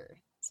we're here.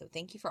 So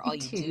thank you for Me all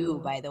you do, too.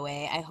 by the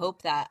way. I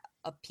hope that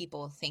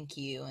people thank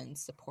you and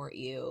support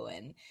you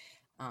and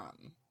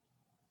um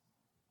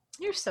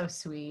You're so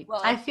sweet.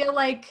 well, I feel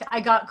like I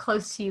got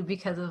close to you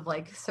because of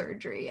like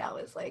surgery. I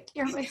was like,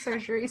 you're my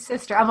surgery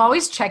sister. I'm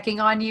always checking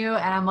on you,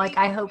 and I'm like,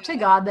 thank I hope to you.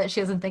 God that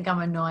she doesn't think I'm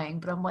annoying,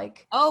 but I'm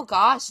like, Oh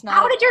gosh, not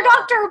how at did your all.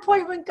 doctor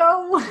appointment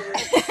go?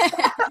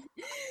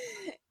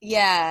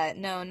 Yeah,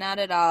 no, not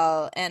at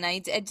all. And I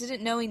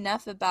didn't know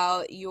enough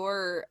about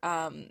your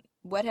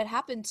what had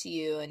happened to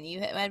you. And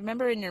I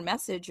remember in your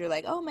message you're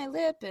like, "Oh, my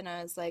lip," and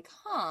I was like,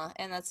 "Huh."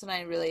 And that's when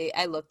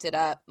I looked it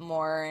up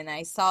more, and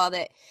I saw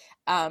that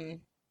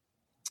um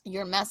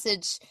your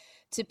message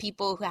to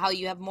people how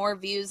you have more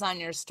views on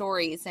your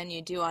stories than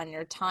you do on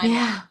your timeline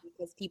Yeah.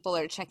 because people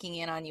are checking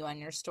in on you on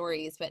your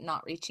stories but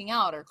not reaching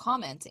out or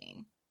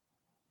commenting.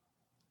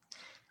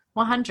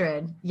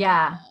 100.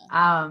 Yeah.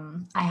 I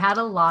had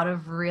a lot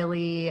of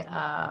really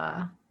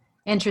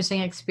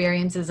interesting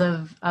experiences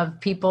of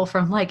people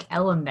from like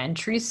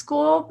elementary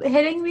school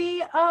hitting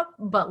me up,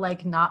 but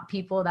like not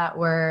people that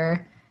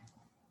were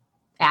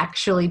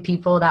actually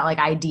people that like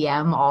I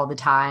DM all the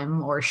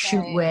time or shoot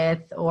Right,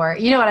 with, or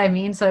you know what I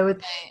mean? So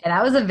right. and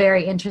that was a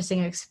very interesting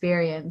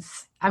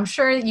experience. I'm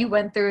sure you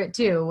went through it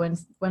too.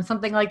 When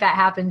something like that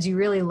happens, you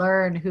really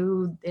learn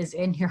who is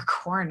in your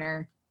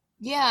corner.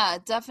 Yeah,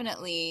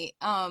 definitely.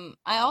 I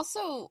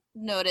also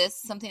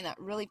noticed something that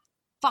really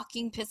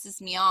fucking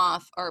pisses me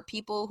off are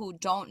people who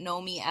don't know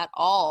me at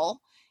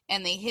all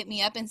and they hit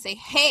me up and say,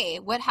 "Hey,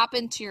 what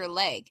happened to your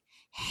leg?"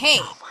 Hey,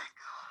 Oh my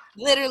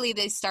literally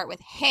they start with,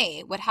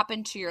 "Hey, what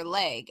happened to your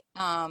leg?"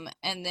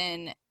 And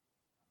then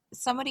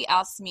somebody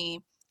asked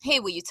me, "Hey,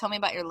 will you tell me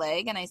about your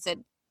leg?" And I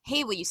said,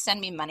 "Hey, will you send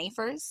me money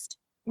first?"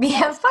 And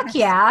Yeah, fuck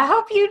yeah. I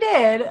hope you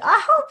did.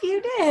 I hope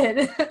you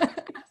did.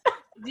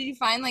 did you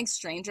find like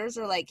strangers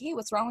are like, "Hey,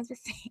 what's wrong with your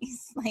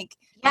face?" Like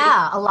they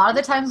Yeah, a lot of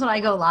the times when I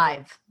go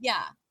live,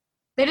 yeah.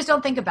 they just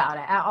don't think about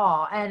it at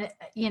all. And,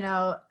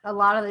 a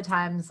lot of the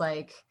times,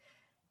 like,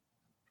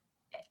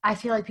 I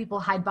feel like people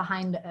hide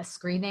behind a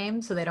screen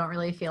name so they don't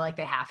really feel like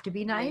they have to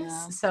be nice.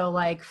 Yeah. So,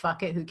 like,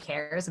 fuck it, who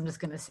cares? I'm just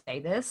going to say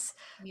this.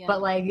 But, Yeah.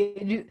 like,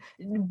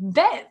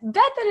 bet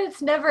that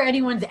it's never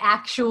anyone's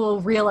actual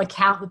real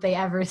account that they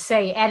ever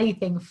say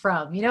anything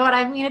from. You know what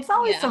I mean? It's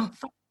always Yeah. some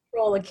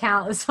troll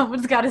account that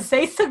someone's got to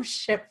say some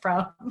shit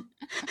from.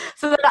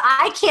 So that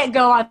I can't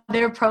go on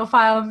their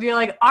profile and be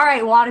like, all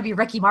right, wannabe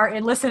Ricky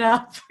Martin, listen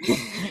up.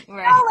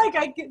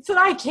 Right. So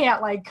I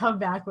can't like come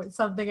back with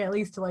something at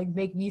least to like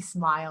make me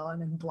smile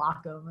and then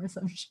block them or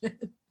some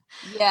shit.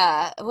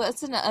 Yeah.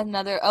 What's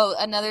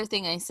another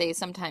thing I say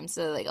sometimes.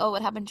 So like, "Oh,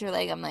 what happened to your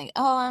leg?" I'm like,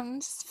 "Oh, I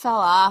just fell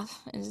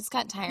off. I just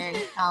got tired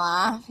and fell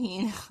off."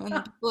 And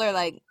the people are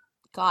like,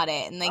 "Got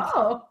it." And like,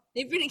 Oh,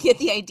 they really get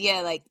the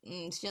idea. Like,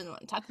 she doesn't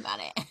want to talk about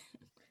it.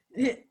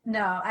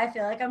 no, I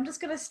feel like I'm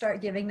just gonna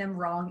start giving them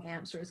wrong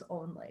answers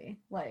only.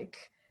 Like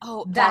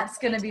Oh, that's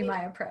that's what I gonna be do.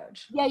 my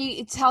approach. Yeah,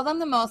 you tell them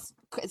the most.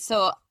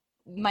 So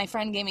my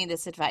friend gave me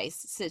this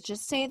advice. So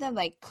just say the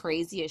like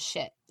craziest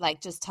shit.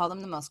 Like just tell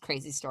them the most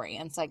crazy story.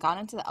 And so I got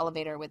into the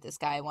elevator with this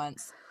guy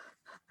once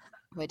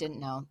who I didn't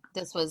know.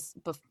 This was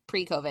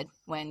pre-COVID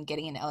when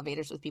getting into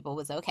elevators with people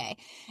was okay.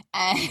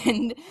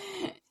 And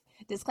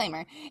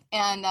disclaimer.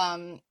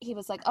 And he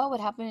was like, "Oh, what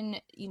happened?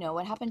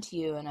 What happened to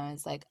you?" And I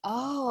was like,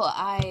 "Oh,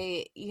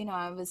 I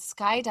was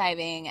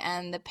skydiving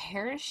and the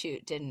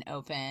parachute didn't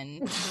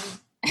open."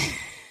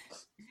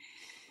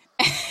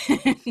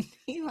 And he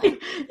You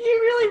like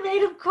really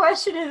made him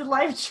question his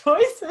life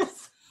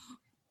choices.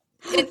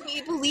 and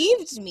he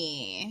believed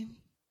me.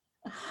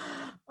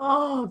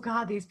 Oh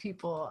God, these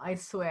people! I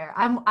swear,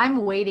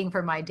 I'm waiting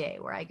for my day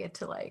where I get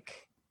to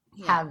like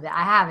Yeah. have that.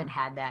 I haven't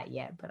had that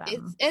yet, but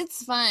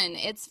It's fun.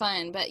 It's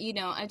fun. But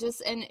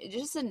and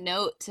just a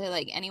note to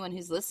like anyone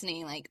who's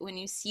listening, like when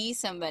you see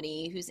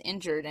somebody who's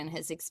injured and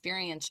has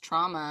experienced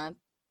trauma,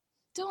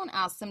 don't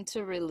ask them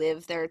to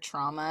relive their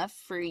trauma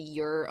for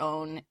your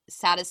own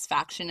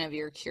satisfaction of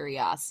your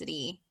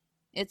curiosity.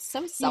 It's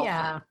so selfish.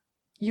 yeah.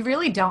 You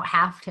really don't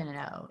have to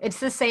know. It's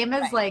the same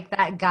as Right. like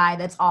that guy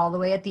that's all the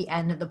way at the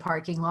end of the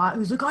parking lot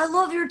who's like, I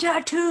love your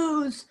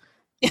tattoos.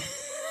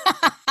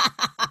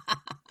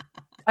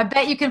 I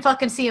bet you can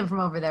fucking see him from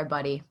over there,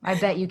 buddy. I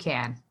bet you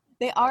can.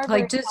 They are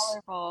Like very just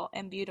colorful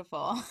and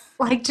beautiful.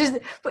 like just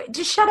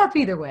shut up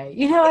either way.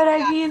 You know what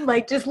I mean?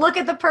 Like just look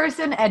at the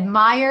person,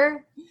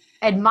 admire.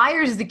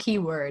 Admire is the key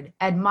word.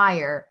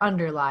 Admire,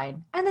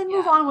 underline, and then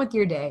move Yeah. on with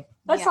your day.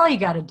 That's Yeah, all you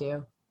got to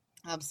do.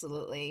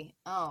 absolutely.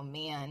 Oh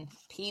man,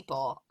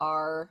 people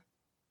are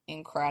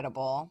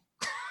incredible.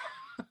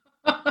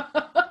 They're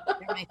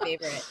my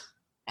favorite.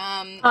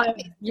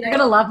 Okay, You're so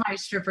gonna love my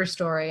stripper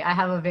story. I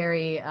have a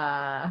very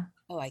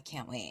oh, I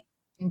can't wait.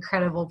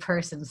 incredible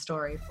person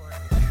story for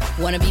it.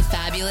 Want to be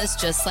fabulous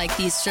just like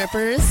these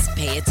strippers?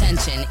 Pay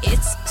attention.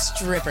 It's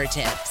Stripper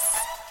Tips.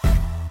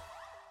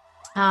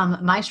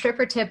 My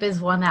stripper tip is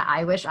one that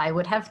I wish I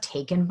would have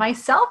taken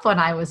myself when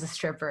I was a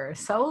stripper.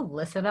 So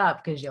listen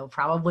up, because you'll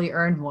probably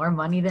earn more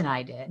money than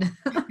I did.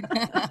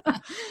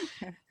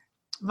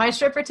 My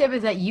stripper tip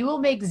is that you will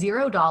make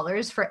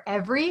 $0 for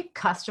every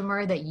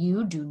customer that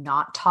you do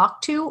not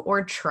talk to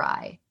or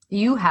try.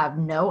 You have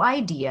no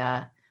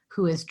idea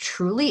who is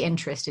truly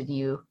interested in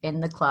you in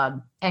the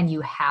club, and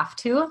you have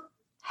to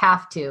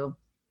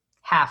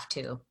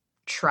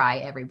try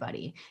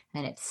everybody.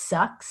 And it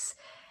sucks,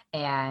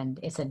 and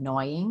it's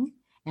annoying,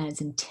 and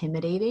it's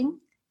intimidating,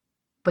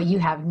 but you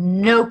have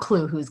no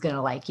clue who's going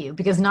to like you,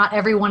 because not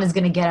everyone is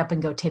going to get up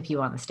and go tip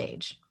you on the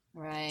stage.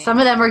 Right. Some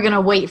of them are going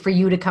to wait for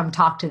you to come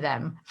talk to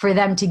them, for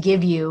them to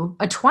give you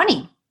a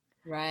 20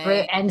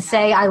 and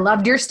say, I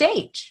loved your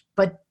stage,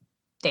 but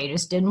they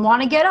just didn't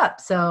want to get up.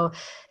 So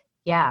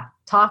yeah,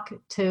 talk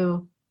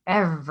to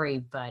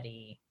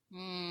everybody.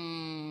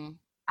 I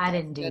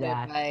didn't do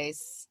that.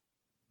 Advice.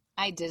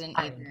 I didn't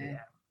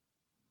either.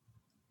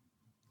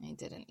 I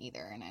didn't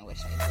either, and I wish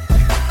I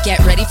did. Get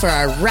ready for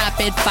our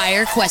rapid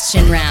fire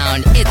question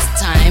round.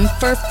 It's time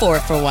for 4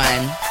 for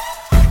 1.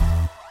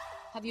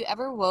 Have you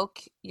ever woke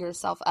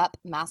yourself up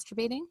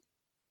masturbating?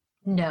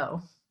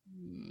 No.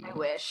 I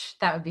wish.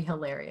 That would be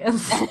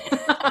hilarious.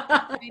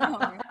 I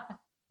know.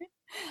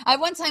 I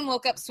one time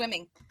woke up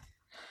swimming.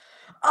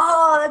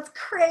 Oh, that's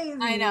crazy.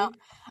 I know.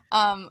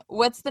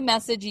 What's the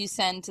message you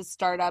send to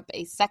start up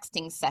a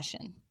sexting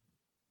session?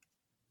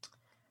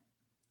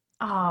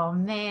 Oh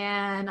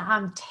man,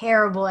 I'm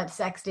terrible at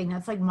sexting.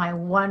 That's like my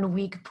one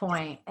weak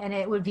point. And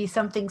it would be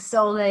something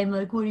so lame,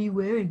 like, what are you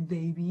wearing,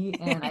 baby?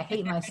 And I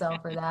hate myself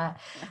for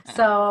that.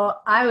 So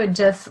I would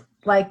just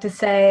like to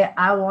say,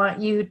 I want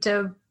you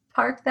to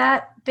park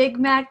that Big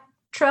Mac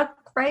truck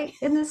right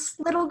in this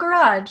little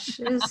garage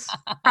is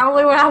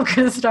probably what I'm going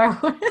to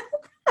start with.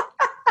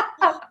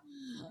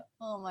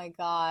 Oh my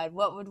God.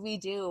 What would we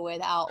do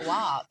without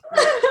WAP?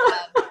 We would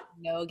have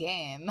no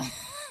game.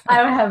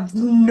 I would have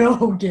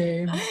no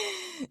game.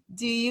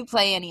 Do you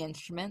play any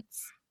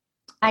instruments?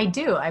 I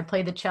do. I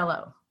play the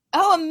cello.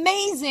 Oh,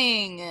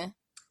 amazing.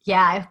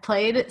 Yeah, I've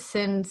played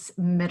since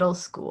middle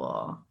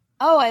school.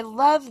 Oh, I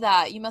love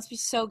that. You must be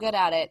so good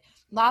at it.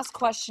 Last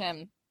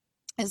question.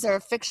 Is there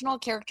a fictional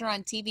character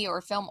on TV or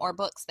film or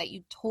books that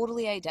you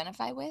totally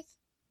identify with?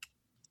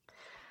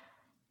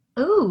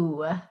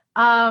 Ooh,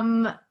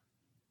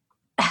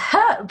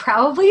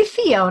 probably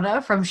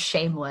Fiona from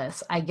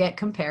Shameless. I get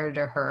compared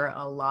to her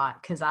a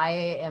lot because I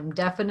am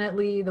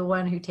definitely the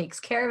one who takes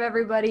care of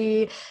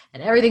everybody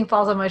and everything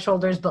falls on my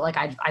shoulders, but like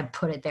I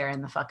put it there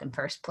in the fucking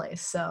first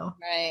place. So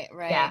right.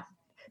 Yeah.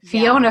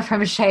 Fiona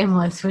from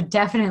Shameless would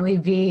definitely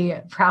be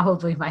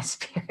probably my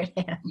spirit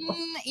animal.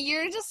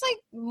 You're just like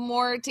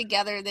more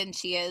together than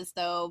she is,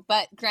 though.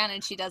 But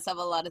granted, she does have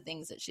a lot of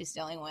things that she's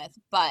dealing with.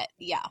 But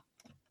yeah,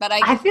 but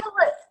I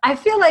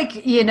feel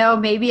like, you know,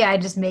 maybe I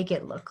just make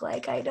it look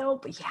like I don't.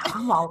 But yeah,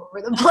 I'm all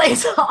over the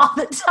place all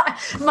the time.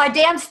 My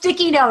damn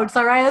sticky notes.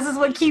 All right, this is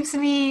what keeps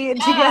me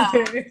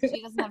together.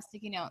 She doesn't have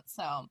sticky notes,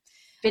 so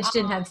bitch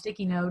didn't have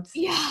sticky notes.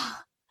 Yeah.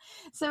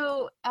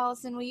 So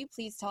Allison, will you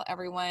please tell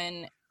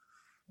everyone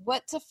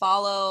what to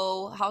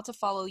follow, how to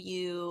follow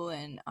you,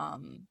 and all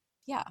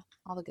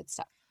the good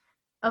stuff.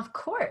 Of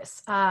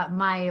course.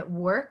 My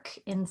work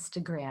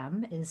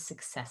Instagram is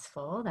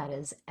successful. That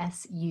is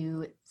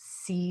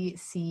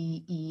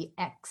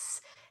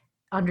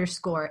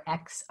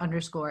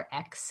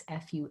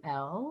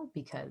SUCCEX_X_XFUL,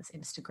 because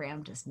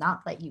Instagram does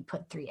not let you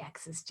put 3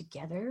 X's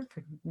together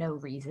for no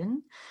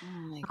reason. Oh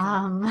my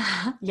God.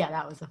 Yeah,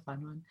 that was a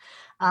fun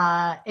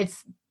one.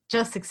 It's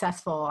just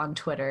successful on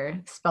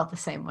Twitter, spelled the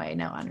same way,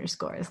 no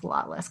underscore, is a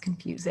lot less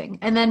confusing.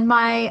 And then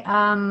my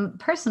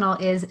personal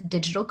is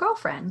Digital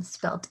Girlfriend,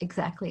 spelled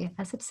exactly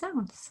as it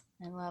sounds.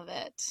 I love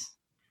it.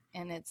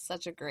 And it's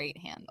such a great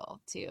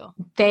handle, too.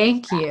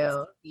 Thank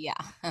you. Yeah.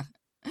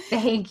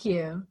 Thank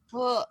you.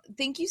 Well,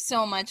 thank you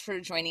so much for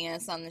joining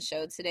us on the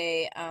show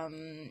today.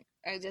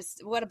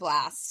 What a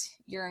blast.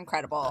 You're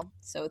incredible.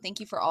 So thank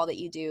you for all that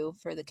you do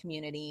for the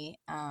community.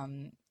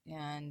 And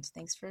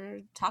thanks for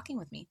talking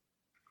with me.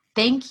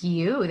 Thank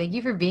you. Thank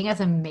you for being as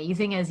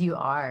amazing as you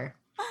are.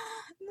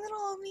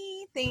 Little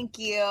me. Thank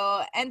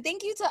you. And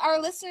thank you to our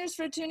listeners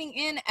for tuning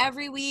in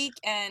every week.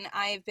 And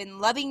I've been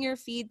loving your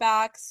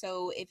feedback.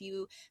 So if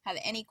you have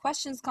any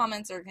questions,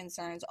 comments, or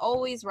concerns,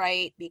 always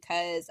write,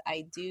 because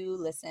I do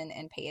listen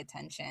and pay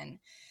attention.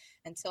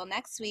 Until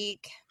next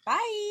week,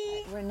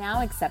 bye. We're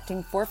now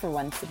accepting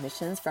 4-for-1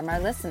 submissions from our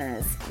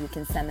listeners. You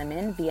can send them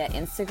in via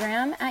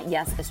Instagram at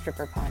Yes a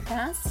Stripper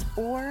Podcast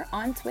or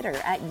on Twitter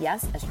at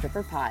Yes a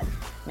Stripper Pod.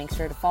 Make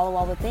sure to follow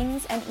all the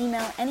things and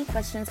email any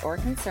questions or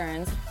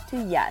concerns to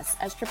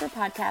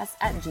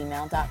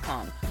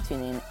yesastripperpodcast@gmail.com.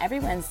 Tune in every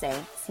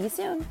Wednesday. See you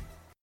soon.